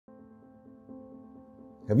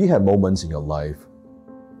Have you had moments in your life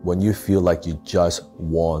when you feel like you just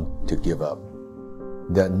want to give up?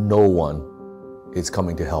 That no one is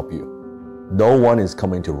coming to help you. No one is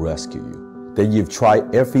coming to rescue you. That you've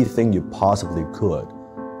tried everything you possibly could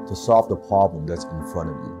to solve the problem that's in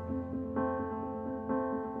front of you.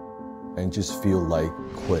 And just feel like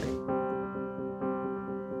quitting.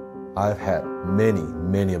 I've had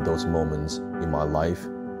many of those moments in my life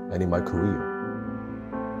and in my career.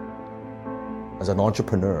 As an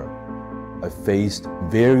entrepreneur, I faced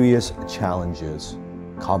various challenges,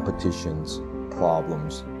 competitions,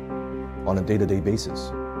 problems on a day-to-day basis.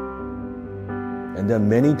 And there are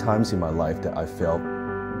many times in my life that I felt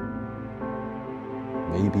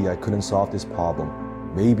maybe I couldn't solve this problem.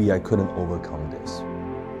 Maybe I couldn't overcome this.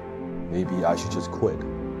 Maybe I should just quit.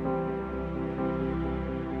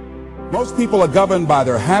 Most people are governed by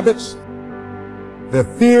their habits, their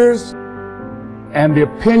fears, and the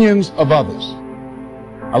opinions of others.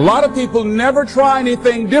 A lot of people never try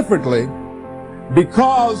anything differently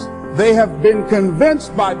because they have been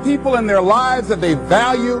convinced by people in their lives that they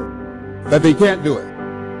value that they can't do it.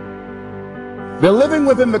 They're living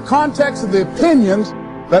within the context of the opinions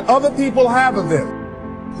that other people have of them,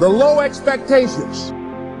 the low expectations.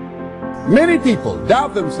 Many people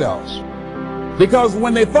doubt themselves because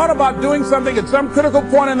when they thought about doing something at some critical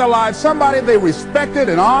point in their lives, somebody they respected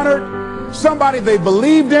and honored, somebody they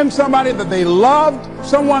believed in, somebody that they loved,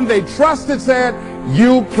 someone they trusted said,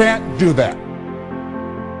 "You can't do that."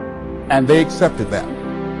 And they accepted that.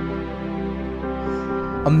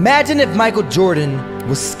 Imagine if Michael Jordan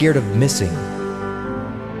was scared of missing.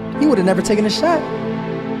 He would have never taken a shot.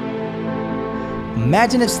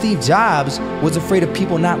 Imagine if Steve Jobs was afraid of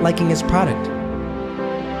people not liking his product.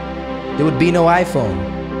 There would be no iPhone.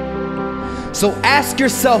 So ask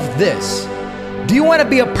yourself this. Do you want to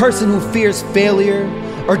be a person who fears failure,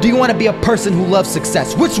 or do you want to be a person who loves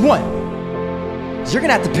success? Which one? Because you're going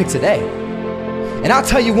to have to pick today. And I'll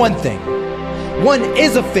tell you one thing. One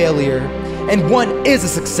is a failure, and one is a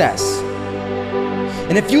success.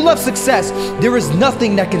 And if you love success, there is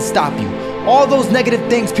nothing that can stop you. All those negative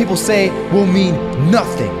things people say will mean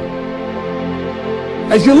nothing.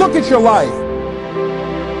 As you look at your life,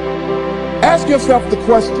 ask yourself the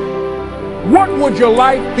question, what would your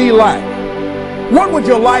life be like? What would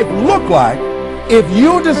your life look like if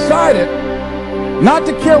you decided not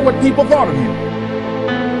to care what people thought of you?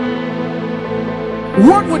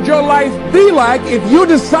 What would your life be like if you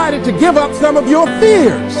decided to give up some of your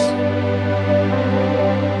fears?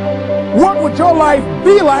 What would your life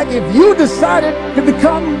be like if you decided to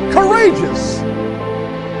become courageous?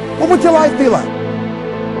 What would your life be like?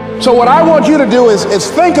 So what I want you to do is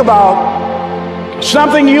think about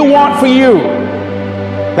something you want for you,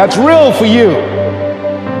 that's real for you,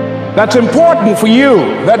 that's important for you,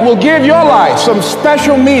 that will give your life some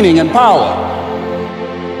special meaning and power.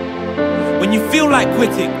 When you feel like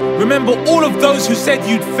quitting, remember all of those who said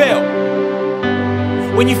you'd fail.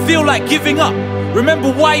 When you feel like giving up,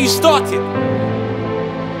 remember why you started.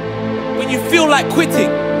 When you feel like quitting,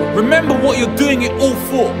 remember what you're doing it all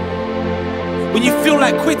for. When you feel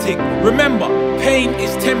like quitting, remember pain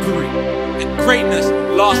is temporary and greatness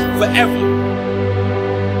lasts forever.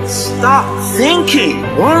 Stop thinking,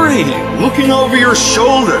 worrying, looking over your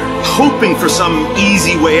shoulder, hoping for some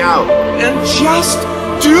easy way out, and just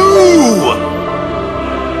do!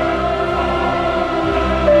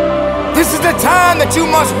 This is the time that you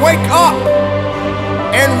must wake up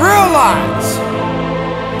and realize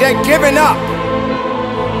that giving up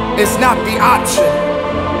is not the option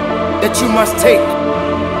that you must take.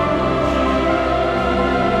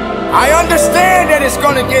 I understand that it's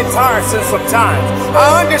gonna get tiresome sometimes.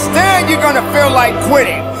 I understand you're gonna feel like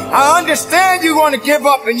quitting. I understand you're gonna give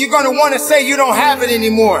up and you're gonna wanna say you don't have it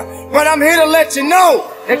anymore. But I'm here to let you know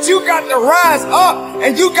that you got to rise up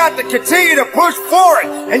and you got to continue to push forward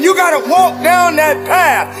and you got to walk down that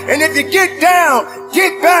path. And if you get down,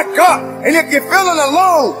 get back up. And if you're feeling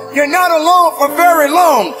alone, you're not alone for very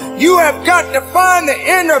long. You have got to find the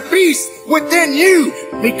inner beast within you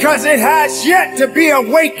because it has yet to be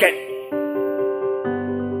awakened.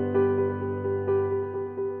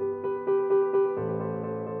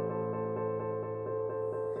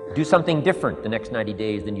 Do something different the next 90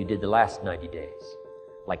 days than you did the last 90 days,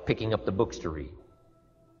 like picking up the books to read.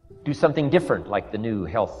 Do something different, like the new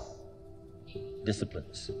health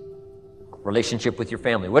disciplines, relationship with your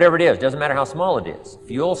family, whatever it is, doesn't matter how small it is.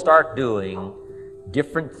 If you'll start doing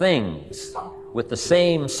different things with the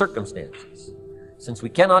same circumstances, since we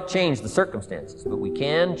cannot change the circumstances, but we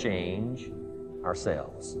can change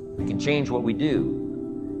ourselves. We can change what we do.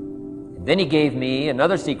 And then he gave me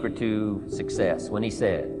another secret to success when he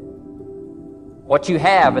said, What you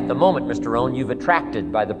have at the moment, Mr. Rohn, you've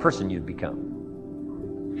attracted by the person you've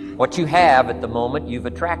become. What you have at the moment, you've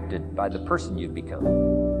attracted by the person you've become.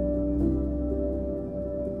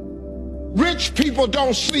 Rich people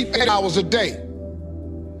don't sleep 8 hours a day.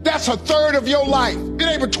 That's a third of your life. It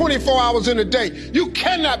ain't but 24 hours in a day. You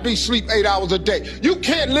cannot be asleep 8 hours a day. You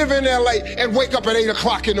can't live in LA and wake up at 8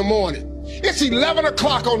 o'clock in the morning. It's 11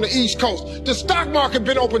 o'clock on the East Coast. The stock market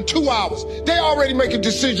been open 2 hours. They already making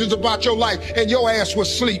decisions about your life and your ass was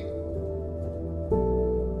asleep.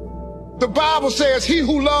 The Bible says, he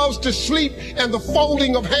who loves to sleep and the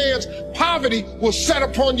folding of hands, poverty will set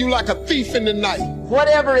upon you like a thief in the night.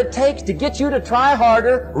 Whatever it takes to get you to try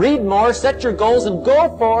harder, read more, set your goals, and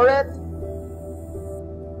go for it.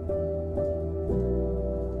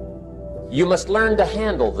 You must learn to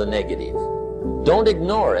handle the negative. Don't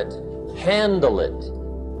ignore it. Handle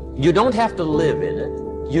it. You don't have to live in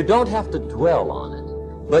it. You don't have to dwell on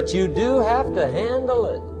it. But you do have to handle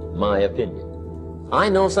it, my opinion. I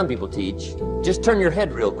know some people teach, just turn your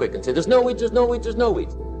head real quick and say, there's no weeds, there's no weeds, there's no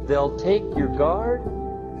weeds. They'll take your guard.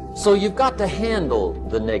 So you've got to handle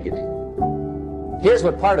the negative. Here's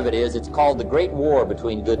what part of it is. It's called the great war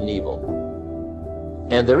between good and evil.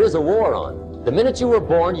 And there is a war on. The minute you were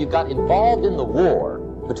born, you got involved in the war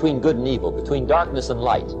between good and evil, between darkness and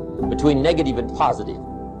light, between negative and positive,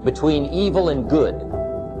 between evil and good,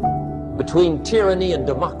 between tyranny and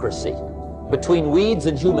democracy, between weeds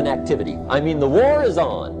and human activity. I mean, the war is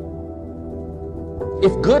on.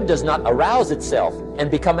 If good does not arouse itself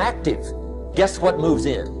and become active, guess what moves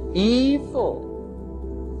in? Evil.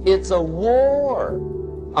 It's a war.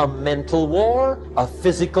 A mental war, a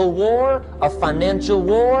physical war, a financial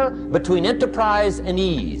war, between enterprise and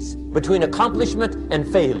ease, between accomplishment and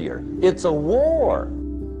failure. It's a war.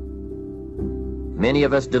 Many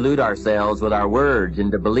of us delude ourselves with our words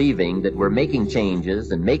into believing that we're making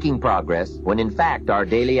changes and making progress, when in fact our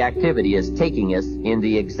daily activity is taking us in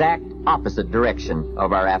the exact opposite direction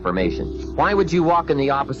of our affirmations. Why would you walk in the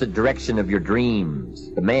opposite direction of your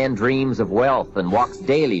dreams? The man dreams of wealth and walks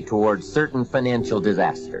daily towards certain financial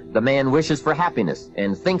disaster. The man wishes for happiness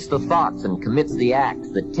and thinks the thoughts and commits the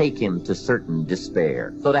acts that take him to certain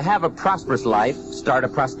despair. So to have a prosperous life, start a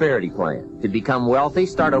prosperity plan. To become wealthy,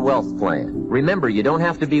 start a wealth plan. Remember, you don't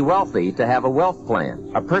have to be wealthy to have a wealth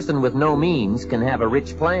plan. A person with no means can have a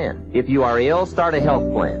rich plan. If you are ill, start a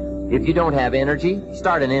health plan. If you don't have energy,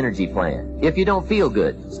 start an energy plan. If you don't feel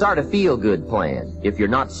good, start a feel-good plan. If you're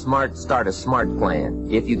not smart, start a smart plan.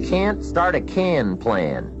 If you can't, start a can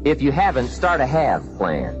plan. If you haven't, start a have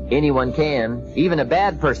plan. Anyone can. Even a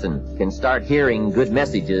bad person can start hearing good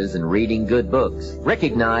messages and reading good books.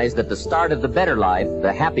 Recognize that the start of the better life,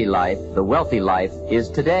 the happy life, the wealthy life is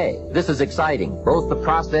today. This is exciting. Both the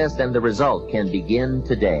process and the result can begin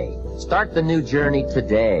today. Start the new journey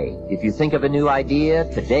today. If you think of a new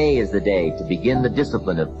idea, today is the day to begin the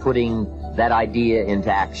discipline of putting that idea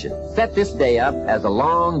into action. Set this day up as a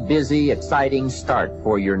long, busy, exciting start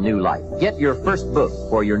for your new life. Get your first book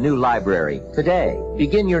for your new library today.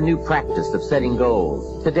 Begin your new practice of setting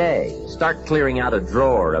goals today. Start clearing out a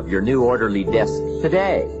drawer of your new orderly desk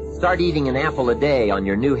today. Start eating an apple a day on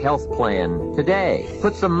your new health plan today.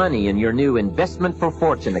 Put some money in your new investment for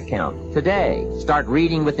fortune account today. Start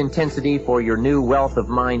reading with intensity for your new wealth of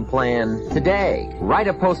mind plan today. Write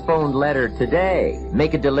a postponed letter today.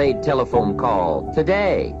 Make a delayed telephone call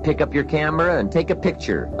today. Pick up your camera and take a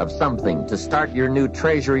picture of something to start your new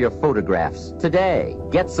treasury of photographs today.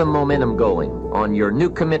 Get some momentum going on your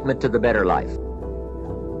new commitment to the better life.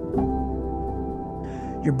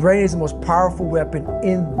 Your brain is the most powerful weapon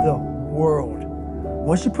in the world.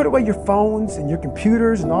 Once you put away your phones and your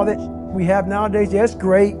computers and all that we have nowadays, yeah, it's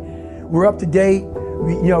great. We're up to date.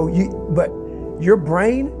 But your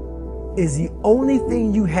brain is the only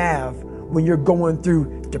thing you have when you're going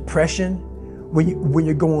through depression, when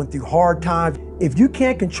you're going through hard times. If you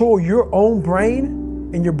can't control your own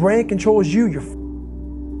brain and your brain controls you,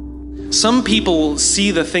 you're... Some people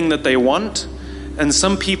see the thing that they want, and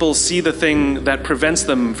some people see the thing that prevents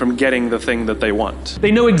them from getting the thing that they want.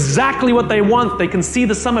 They know exactly what they want. They can see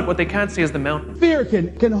the summit. What they can't see is the mountain. Fear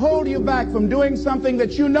can hold you back from doing something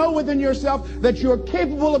that you know within yourself that you're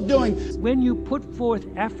capable of doing. When you put forth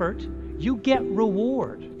effort, you get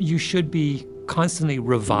reward. You should be constantly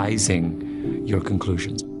revising your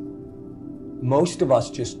conclusions. Most of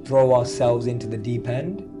us just throw ourselves into the deep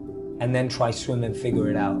end and then try swim and figure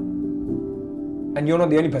it out. And you're not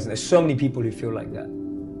the only person. There's so many people who feel like that.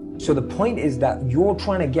 So the point is that you're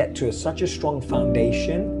trying to get to such a strong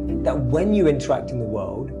foundation that when you interact in the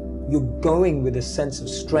world, you're going with a sense of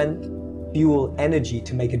strength, fuel, energy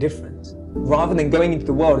to make a difference. Rather than going into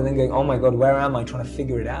the world and then going, oh my God, where am I, trying to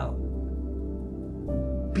figure it out.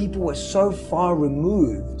 people were so far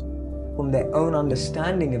removed from their own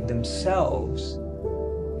understanding of themselves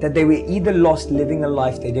that they were either lost living a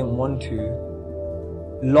life they didn't want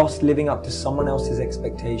to, lost living up to someone else's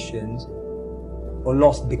expectations, or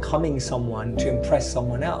lost becoming someone to impress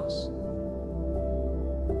someone else.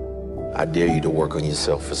 I dare you to work on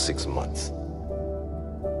yourself for 6 months.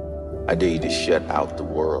 I dare you to shut out the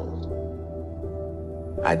world.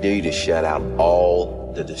 I dare you to shut out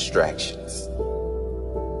all the distractions.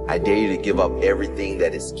 I dare you to give up everything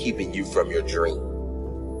that is keeping you from your dream.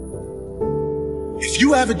 If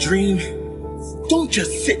you have a dream, don't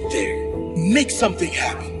just sit there. Make something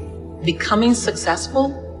happen. Becoming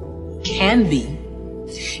successful can be,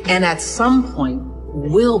 and at some point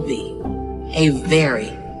will be, a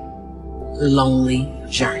very lonely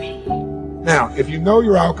journey. Now, if you know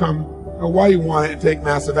your outcome, know why you want it, and take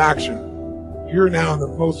massive action, you're now in the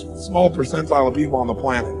most small percentile of people on the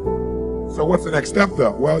planet. So what's the next step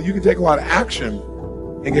though? Well, you can take a lot of action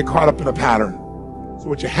and get caught up in a pattern. So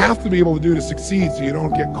what you have to be able to do to succeed so you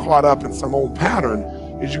don't get caught up in some old pattern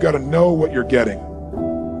is you got to know what you're getting.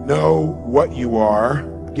 Know what you are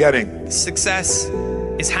getting. Success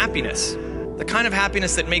is happiness. The kind of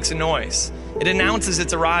happiness that makes a noise. It announces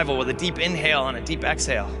its arrival with a deep inhale and a deep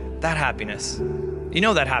exhale. That happiness. You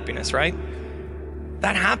know that happiness, right?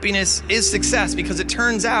 That happiness is success because it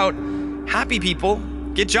turns out happy people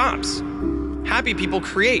get jobs. Happy people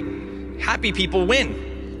create. Happy people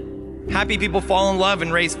win. Happy people fall in love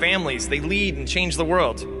and raise families. They lead and change the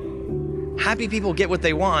world. Happy people get what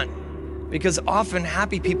they want because often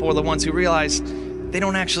happy people are the ones who realize they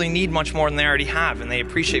don't actually need much more than they already have and they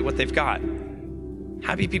appreciate what they've got.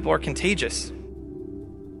 Happy people are contagious.